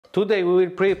Today we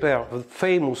will prepare the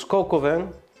famous coq-au-vin,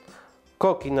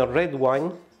 coq in a red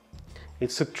wine.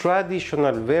 It's a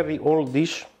traditional, very old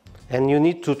dish, and you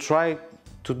need to try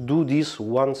to do this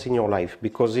once in your life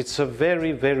because it's a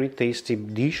very, very tasty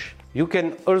dish. You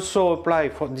can also apply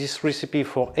for this recipe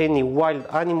for any wild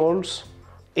animals.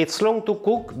 It's long to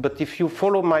cook, but if you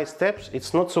follow my steps,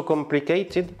 it's not so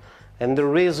complicated, and the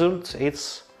result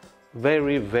is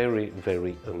very, very,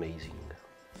 very amazing.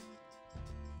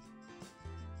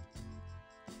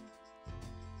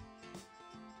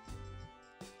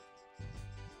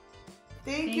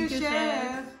 Thank you,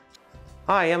 Chef.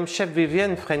 I am Chef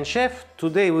Vivien, French chef.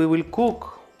 Today we will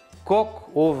cook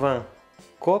coq-au-vin,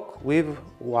 coq with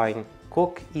wine,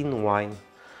 coq in wine,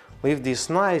 with this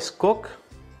nice coq,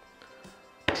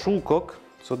 true coq,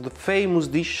 so the famous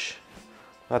dish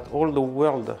that all the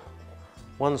world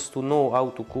wants to know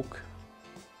how to cook,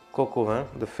 coq-au-vin,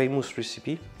 the famous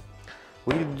recipe.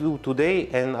 We'll do today,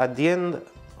 and at the end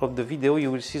of the video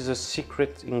you will see the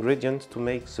secret ingredient to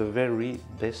make the very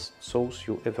best sauce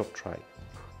you ever try.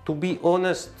 To be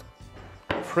honest,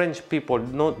 French people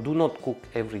do not cook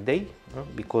every day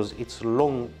because it's a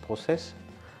long process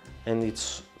and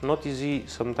it's not easy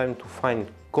sometimes to find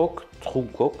coq, true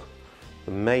coq,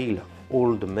 the male,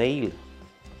 old male.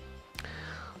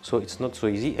 So it's not so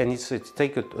easy, and it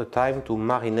takes a time to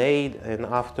marinate, and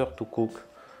after to cook.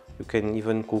 You can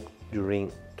even cook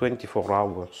during 24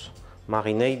 hours.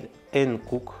 Marinade and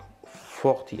cook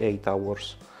 48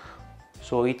 hours.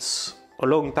 So it's a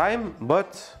long time,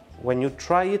 but when you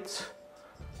try it,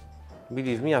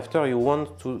 believe me, after you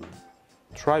want to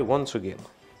try once again.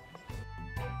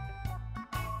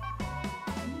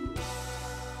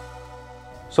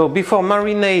 So before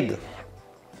marinade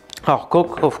our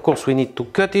coq, of course we need to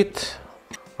cut it.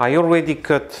 I already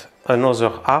cut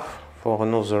another half for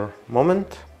another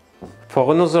moment,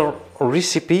 for another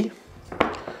recipe.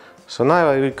 So now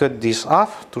I will cut this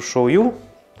half to show you.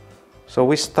 So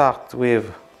we start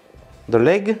with the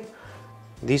leg.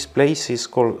 This place is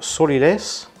called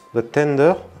soliles, the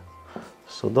tender,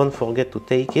 so don't forget to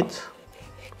take it.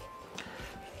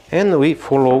 And we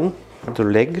follow the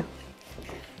leg.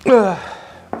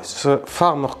 It's a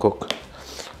farmer coq.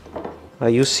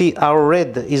 You see how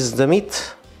red is the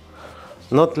meat,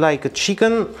 not like a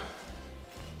chicken.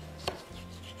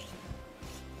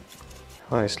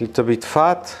 It's a little bit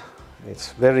fat,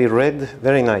 it's very red,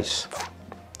 very nice.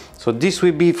 So this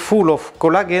will be full of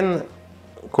collagen,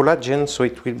 so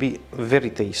it will be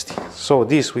very tasty. So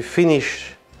this we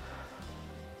finish,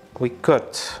 we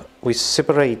cut, we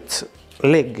separate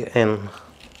leg and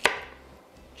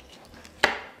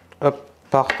a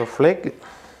part of leg.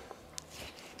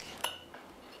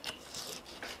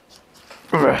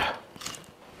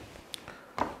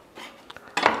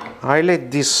 I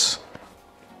let this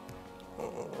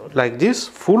like this,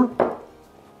 full,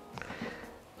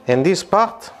 and this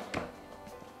part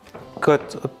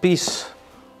cut a piece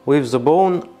with the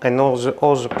bone and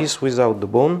other piece without the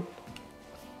bone,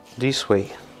 this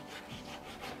way,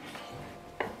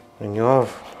 and you have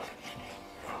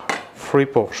 3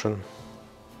 portions.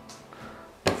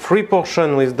 3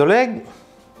 portions with the leg,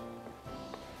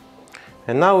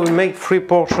 and now we make 3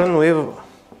 portions with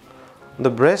the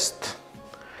breast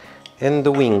and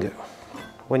the wing.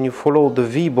 When you follow the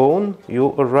V bone,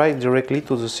 you arrive directly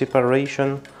to the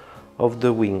separation of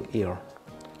the wing here,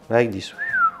 like this.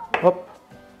 Hop.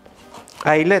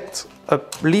 I let a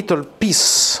little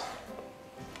piece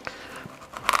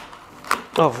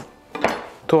of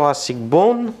thoracic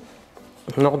bone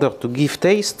in order to give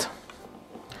taste,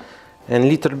 and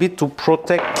little bit to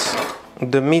protect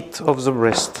the meat of the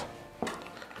breast.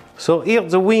 So here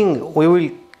the wing, we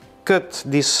will cut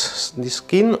this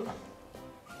skin.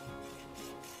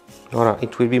 Voilà,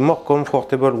 it will be more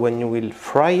comfortable when you will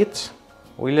fry it.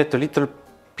 We let a little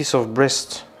piece of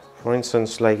breast, for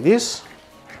instance, like this.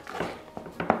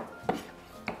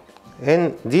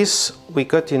 And this we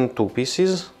cut in 2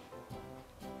 pieces.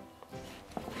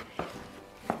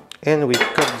 And we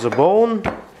cut the bone.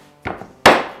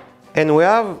 And we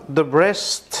have the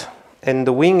breast and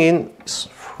the wing in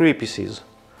 3 pieces.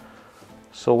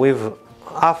 So with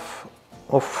half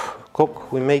of coq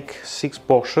we make 6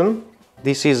 portions.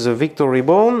 This is the victory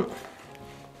bone.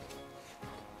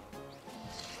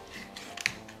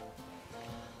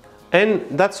 And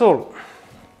that's all.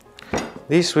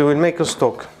 This we will make a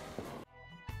stock.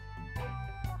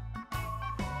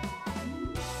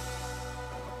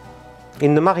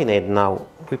 In the marinade now,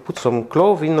 we put some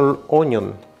clove in the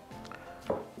onion.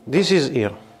 This is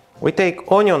here. We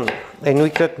take onion and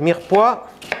we cut mirepoix.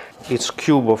 It's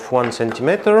cube of 1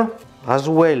 centimeter. As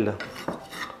well,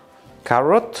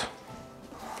 carrot.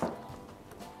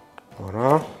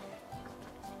 Voilà.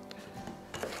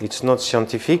 It's not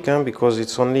scientific because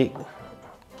it's only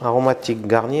aromatic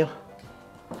garnish.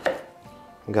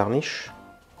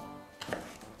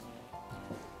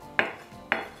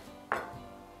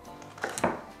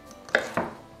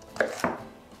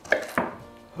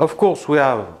 Of course, we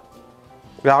have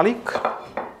garlic,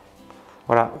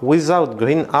 voilà, without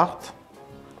green heart,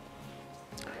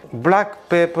 black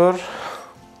pepper,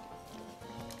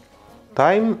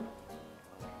 thyme,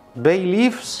 bay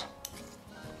leaves,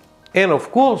 and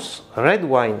of course red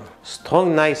wine.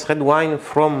 Strong, nice red wine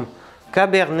from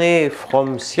Cabernet,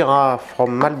 from Syrah,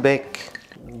 from Malbec,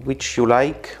 which you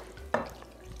like,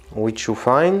 which you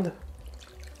find.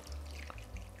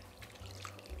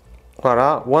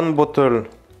 Voilà, 1 bottle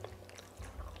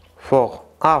for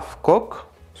half cock,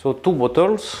 so 2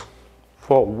 bottles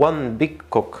for 1 big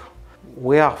cock.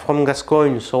 We are from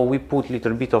Gascogne, so we put a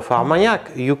little bit of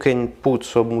armagnac. You can put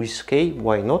some whiskey,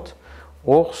 why not,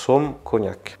 or some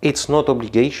cognac. It's not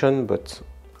obligation, but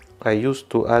I used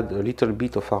to add a little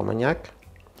bit of armagnac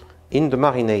in the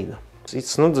marinade.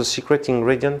 It's not the secret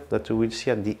ingredient that you will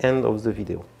see at the end of the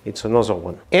video. It's another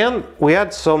one. And we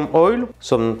add some oil,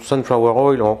 some sunflower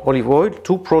oil or olive oil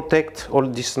to protect all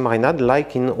this marinade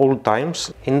like in old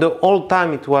times. In the old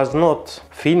time it was not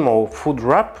film or food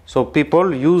wrap, so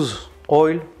people use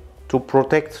oil to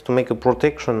protect, to make a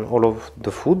protection all of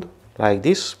the food like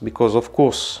this, because of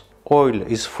course oil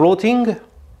is floating,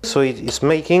 so it is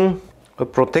making a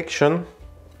protection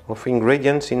of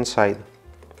ingredients inside.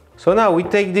 So now we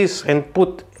take this and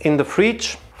put in the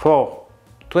fridge for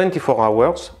 24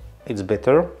 hours. It's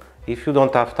better. If you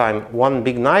don't have time, one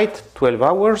big night, 12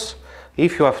 hours.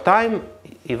 If you have time,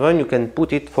 even you can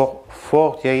put it for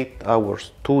 48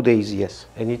 hours, 2 days, yes.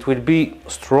 And it will be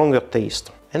stronger taste.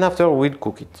 And after we'll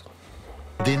cook it.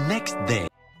 The next day.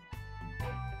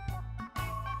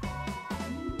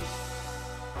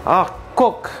 Our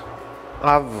cock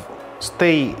have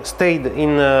stayed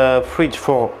in the fridge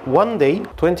for 1 day,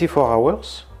 24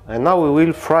 hours, and now we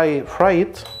will fry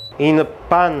it in a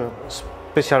pan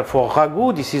special for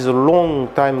ragout. This is a long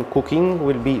time cooking,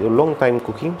 will be a long time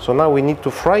cooking, so now we need to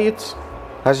fry it.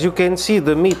 As you can see,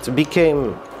 the meat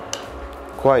became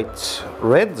quite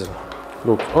red.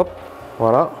 Look up,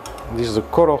 voila, this is the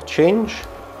color change,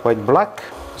 quite black,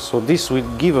 so this will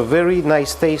give a very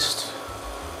nice taste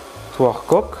to our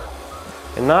cock.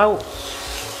 And now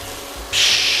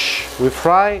we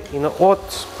fry in a hot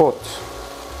pot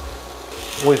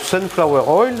with sunflower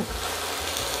oil.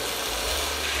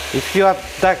 If you have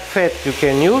dark fat, you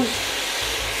can use.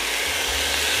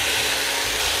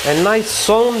 A nice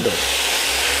sound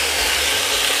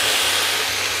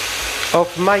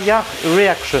of Maillard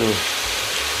reaction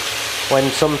when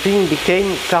something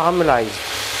became caramelized.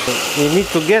 We need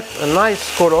to get a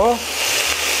nice color,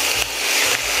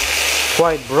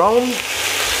 quite brown.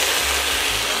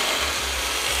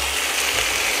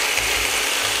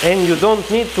 And you don't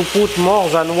need to put more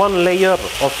than 1 layer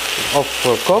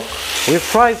of cock. We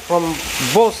fry from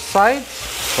both sides.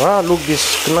 Voilà, look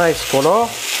this nice color,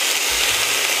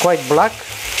 quite black.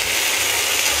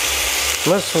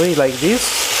 Must be like this.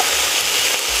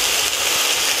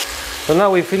 So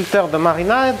now we filter the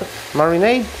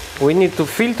marinade. We need to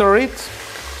filter it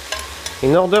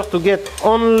in order to get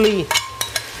only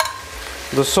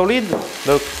the solid,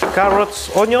 the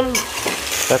carrots, onion,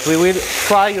 that we will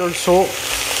fry also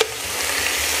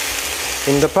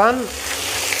in the pan.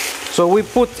 So we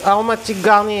put aromatic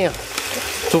garnish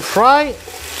to fry.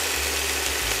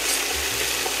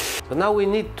 So now we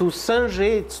need to singe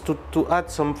it to add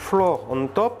some flour on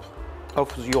top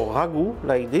of your ragout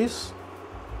like this.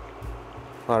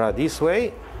 Voilà, this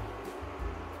way.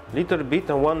 Little bit,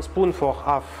 and 1 spoon for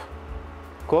half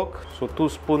cock, so 2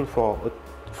 spoons for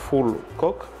a full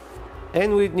cock.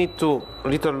 And we need to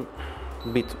little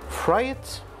bit fry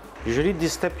it. Usually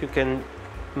this step you can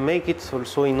make it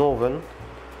also in oven,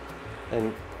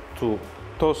 and to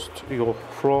toast your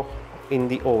flour in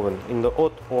the oven, in the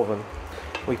hot oven.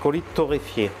 We call it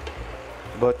torréfié,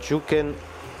 but you can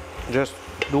just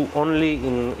do only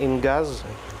in gas,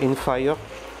 in fire,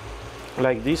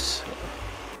 like this.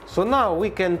 So now we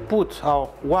can put our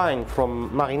wine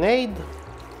from marinade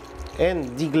and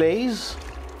deglaze.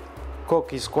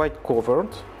 Cock is quite covered,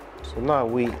 so now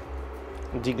we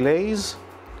deglaze.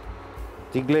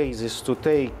 Deglaze is to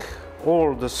take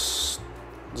all the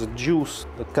juice,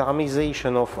 the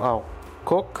caramelization of our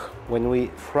cock when we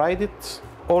fried it,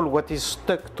 all what is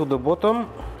stuck to the bottom,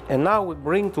 and now we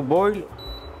bring to boil.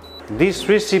 This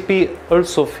recipe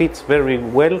also fits very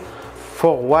well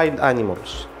for wild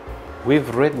animals with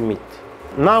red meat.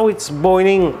 Now it's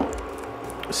boiling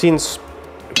since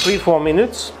 3-4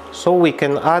 minutes, so we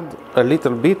can add a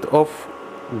little bit of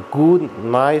good,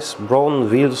 nice brown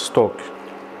veal stock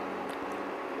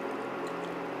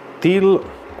till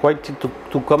quite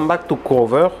to come back to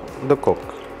cover the cock.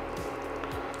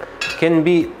 Can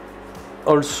be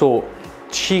also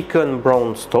chicken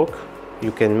brown stock.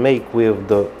 You can make with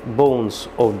the bones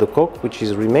of the cock which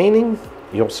is remaining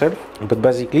yourself, but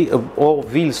basically or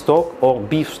veal stock or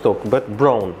beef stock, but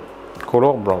brown,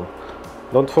 color brown.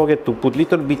 Don't forget to put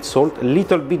little bit salt, a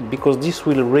little bit, because this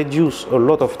will reduce a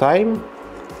lot of time.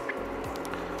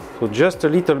 So just a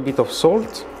little bit of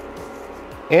salt,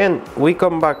 and we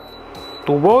come back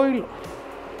to boil.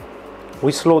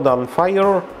 We slow down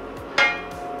fire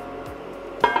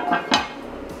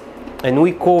and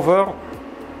we cover,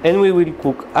 and we will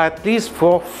cook at least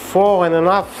for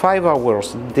 4.5 to 5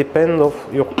 hours, depend of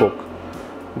your cook,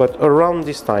 but around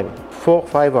this time 4 to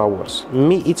 5 hours.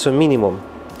 It's a minimum.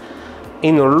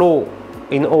 In a low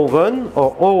in oven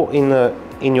or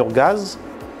in your gas,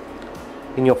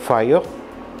 in your fire,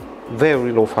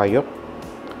 very low fire,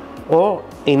 or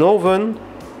in oven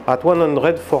at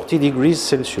 140 degrees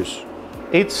Celsius.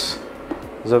 It's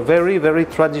the very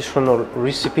traditional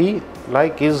recipe,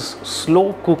 like is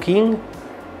slow cooking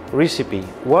recipe.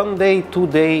 1 day, 2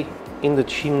 day in the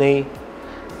chimney,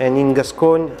 and in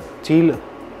Gascogne till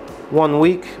 1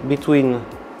 week between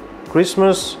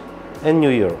Christmas and New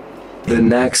Year. The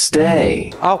next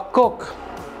day. Our cock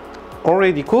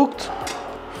already cooked,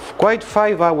 quite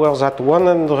 5 hours at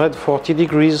 140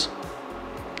 degrees.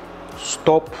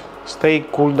 Stop, stay,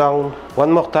 cool down.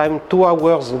 One more time, 2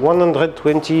 hours,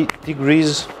 120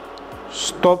 degrees.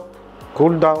 Stop,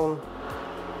 cool down.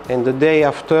 And the day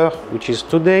after, which is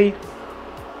today,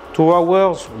 2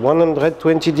 hours,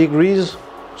 120 degrees.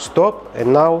 Stop,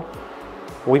 and now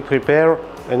we prepare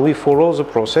and we follow the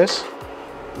process.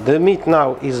 The meat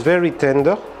now is very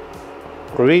tender,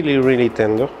 really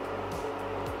tender.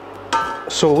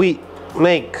 So we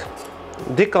make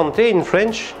décanter in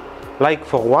French, like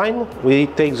for wine. We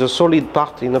take the solid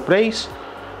part in a place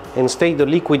and stay the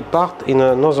liquid part in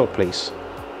another place.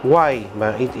 Why?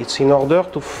 It's in order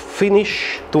to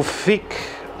finish, to thick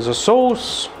the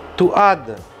sauce, to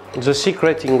add the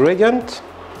secret ingredient.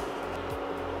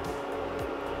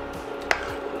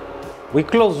 We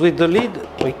close with the lid,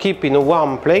 we keep in a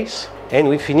warm place, and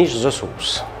we finish the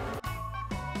sauce.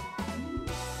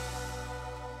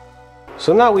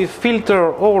 So now we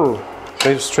filter all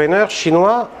with strainer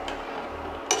chinois.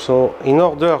 So in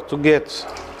order to get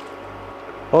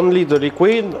only the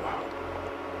liquid,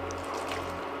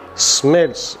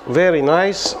 smells very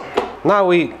nice. Now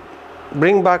we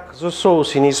bring back the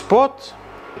sauce in his pot.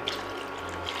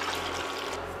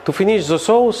 To finish the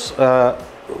sauce,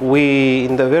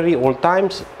 in the very old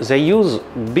times, they use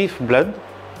beef blood,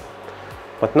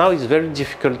 but now it's very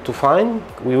difficult to find.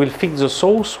 We will fix the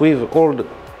sauce with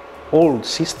old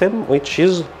system, which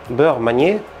is beurre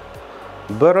manier,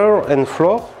 butter and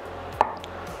flour,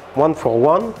 1 for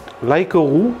 1, like a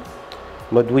roux,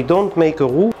 but we don't make a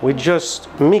roux. We just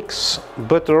mix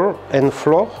butter and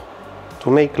flour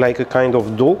to make like a kind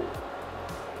of dough,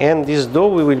 and this dough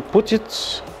we will put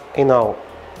it in our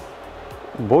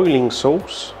boiling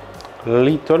sauce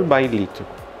little by little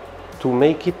to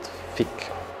make it thick.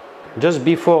 Just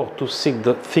before to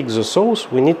fix the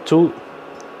sauce, we need to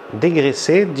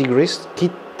degrease,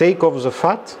 take off the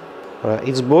fat.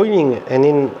 It's boiling, and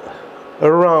in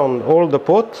around all the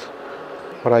pot,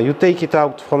 you take it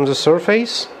out from the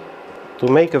surface to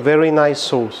make a very nice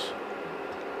sauce.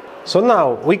 So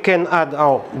now we can add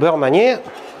our beurre manier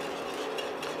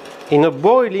in a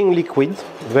boiling liquid,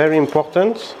 very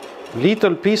important,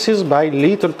 little pieces by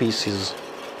little pieces.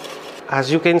 As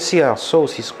you can see, our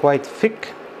sauce is quite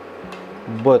thick,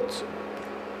 but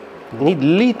need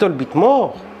little bit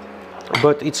more,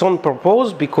 but it's on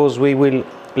purpose because we will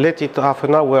let it half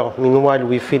an hour. Meanwhile,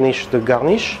 we finish the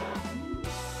garnish.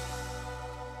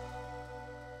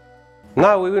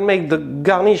 Now we will make the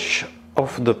garnish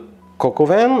of the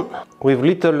Coq-au-vin with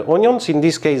little onions. In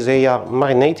this case, they are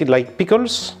marinated like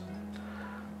pickles,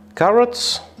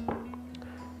 carrots,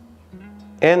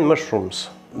 and mushrooms.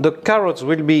 The carrots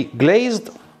will be glazed.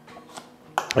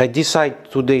 I decide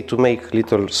today to make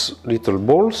little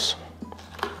balls.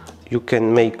 You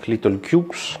can make little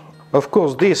cubes. Of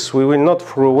course, this we will not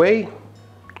throw away.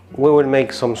 We will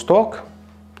make some stock.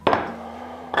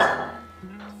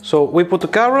 So we put the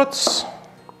carrots,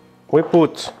 we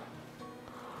put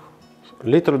a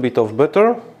little bit of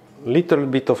butter, little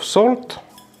bit of salt,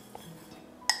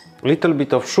 little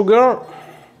bit of sugar,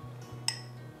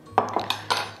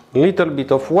 little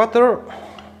bit of water,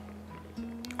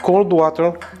 cold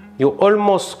water. You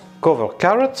almost cover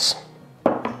carrots,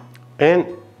 and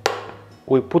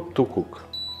we put to cook.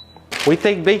 We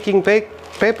take baking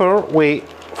pepper, we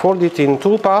fold it in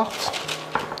two parts,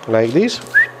 like this.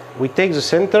 We take the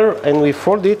center and we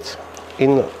fold it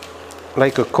in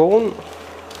like a cone,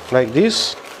 like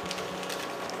this.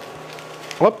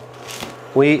 Up.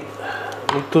 We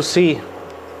need to see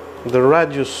the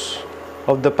radius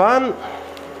of the pan.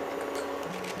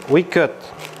 We cut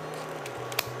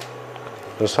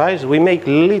the size. We make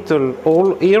little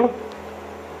hole here.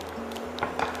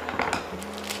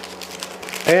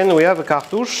 And we have a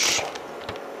cartouche.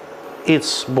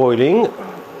 It's boiling.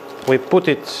 We put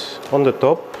it on the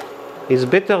top. It's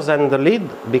better than the lid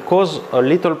because a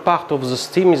little part of the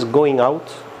steam is going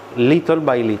out little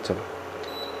by little.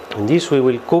 And this we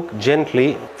will cook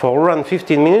gently for around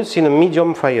 15 minutes in a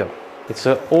medium fire. It's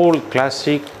an old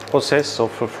classic process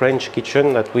of a French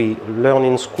kitchen that we learn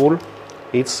in school.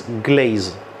 It's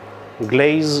glaze.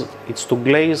 Glaze, it's to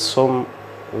glaze some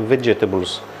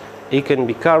vegetables. It can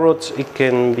be carrots, it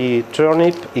can be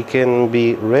turnip, it can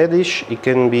be radish, it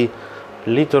can be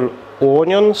little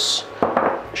onions,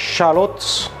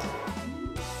 shallots.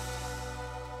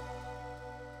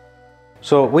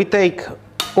 So we take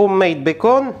homemade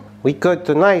bacon, we cut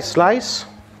a nice slice,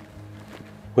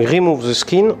 we remove the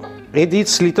skin, and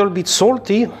it's a little bit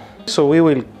salty, so we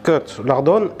will cut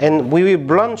lardon and we will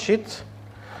blanch it.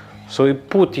 So we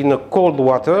put in a cold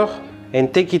water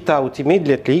and take it out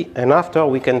immediately, and after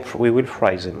we will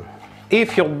fry them.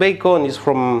 If your bacon is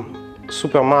from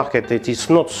supermarket, it is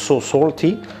not so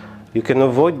salty, you can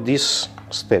avoid this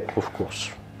step, of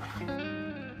course.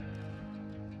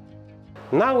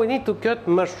 Now we need to cut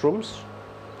mushrooms,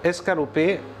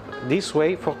 escalope, this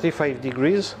way 45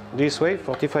 degrees, this way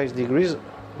 45 degrees,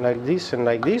 like this and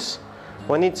like this.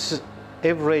 When it's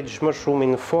average mushroom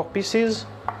in 4 pieces,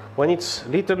 when it's a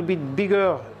little bit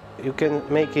bigger, you can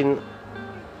make in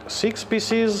 6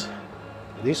 pieces,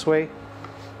 this way,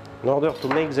 in order to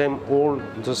make them all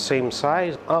the same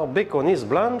size. Our bacon is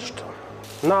blanched.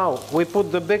 Now we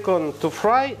put the bacon to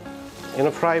fry in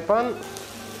a fry pan.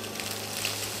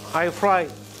 I fry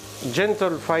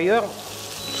gentle fire,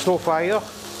 slow fire,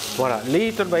 voila,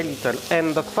 little by little.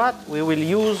 And the fat we will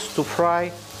use to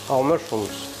fry our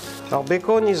mushrooms. Our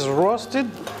bacon is roasted.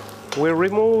 We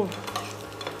remove.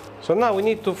 So now we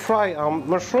need to fry our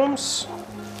mushrooms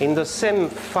in the same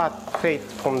fat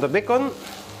from the bacon.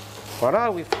 Voila,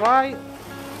 we fry.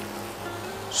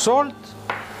 Salt,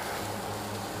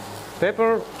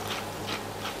 pepper,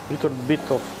 little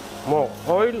bit of more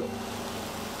oil.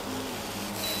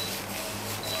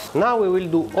 Now we will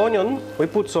do onion. We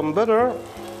put some butter.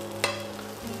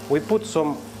 We put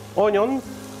some onion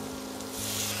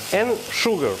and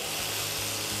sugar.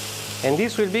 And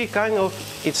this will be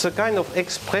it's a kind of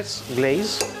express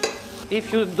glaze.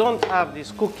 If you don't have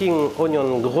this cooking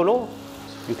onion grelot,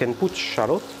 you can put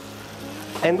shallot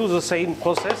and do the same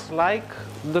process like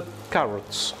the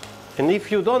carrots. And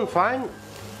if you don't find,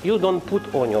 you don't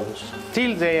put onions.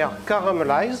 Till they are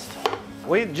caramelized,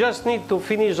 we just need to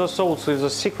finish the sauce with the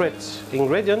secret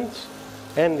ingredient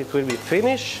and it will be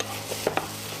finished.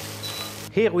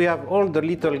 Here we have all the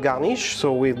little garnish,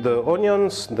 so with the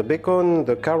onions, the bacon,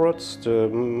 the carrots, the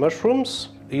mushrooms.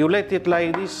 You let it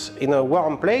like this in a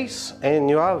warm place and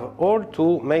you have all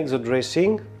to make the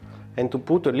dressing and to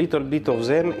put a little bit of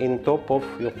them in top of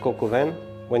your Coq-au-vin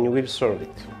when you will serve it.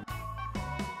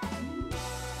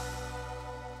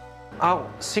 Our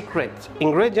secret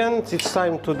ingredient, it's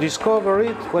time to discover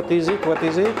it. What is it? What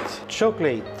is it?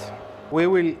 Chocolate. We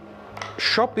will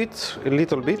chop it a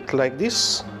little bit like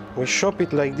this. We chop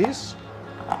it like this.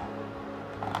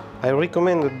 I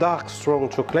recommend a dark, strong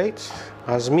chocolate,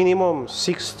 as minimum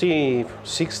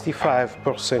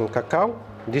 60–65% cacao.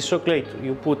 This chocolate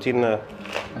you put in a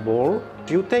bowl.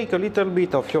 You take a little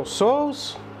bit of your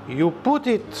sauce, you put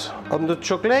it on the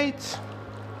chocolate,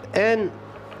 and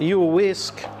you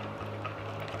whisk.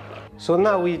 So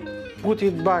now we put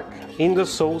it back in the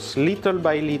sauce little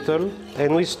by little,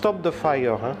 and we stop the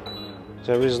fire.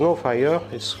 There is no fire,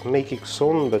 it's making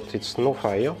sound, but it's no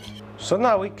fire. So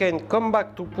now we can come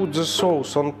back to put the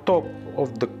sauce on top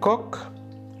of the coq.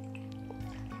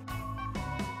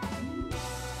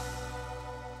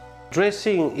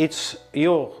 Dressing, it's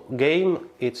your game,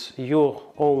 it's your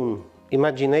own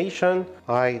imagination.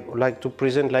 I like to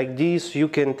present like this. You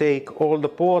can take all the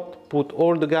pot, put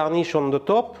all the garnish on the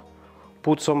top,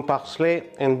 put some parsley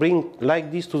and bring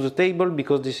like this to the table,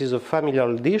 because this is a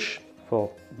familiar dish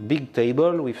for big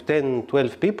table with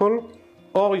 10–12 people.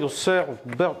 Or you serve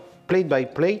plate by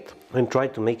plate and try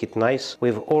to make it nice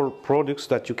with all products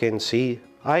that you can see.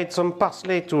 I had some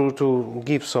parsley to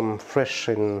give some fresh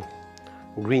and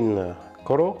green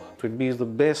color. It will be the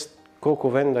best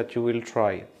Coq-au-vin that you will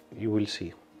try. You will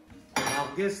see. Our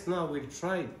guest now will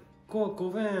try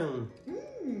Coq-au-vin.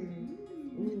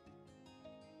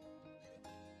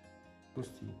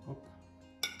 Pusti, hop.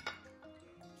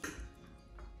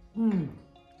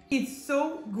 It's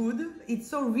so good. It's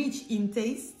so rich in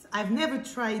taste. I've never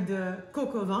tried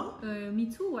Coq-au-vin. Me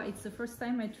too. It's the first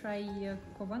time I try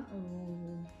Coq-au-vin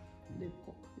or the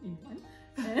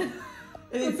Coq-au-vin.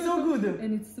 And it's so good.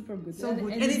 And it's super good. So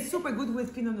good. And it's super good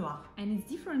with Pinot Noir. And it's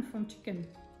different from chicken.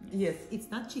 Yes, it's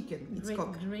not chicken. It's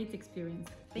coq. Great experience.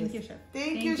 Thank you, chef.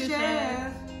 Thank you,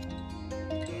 chef.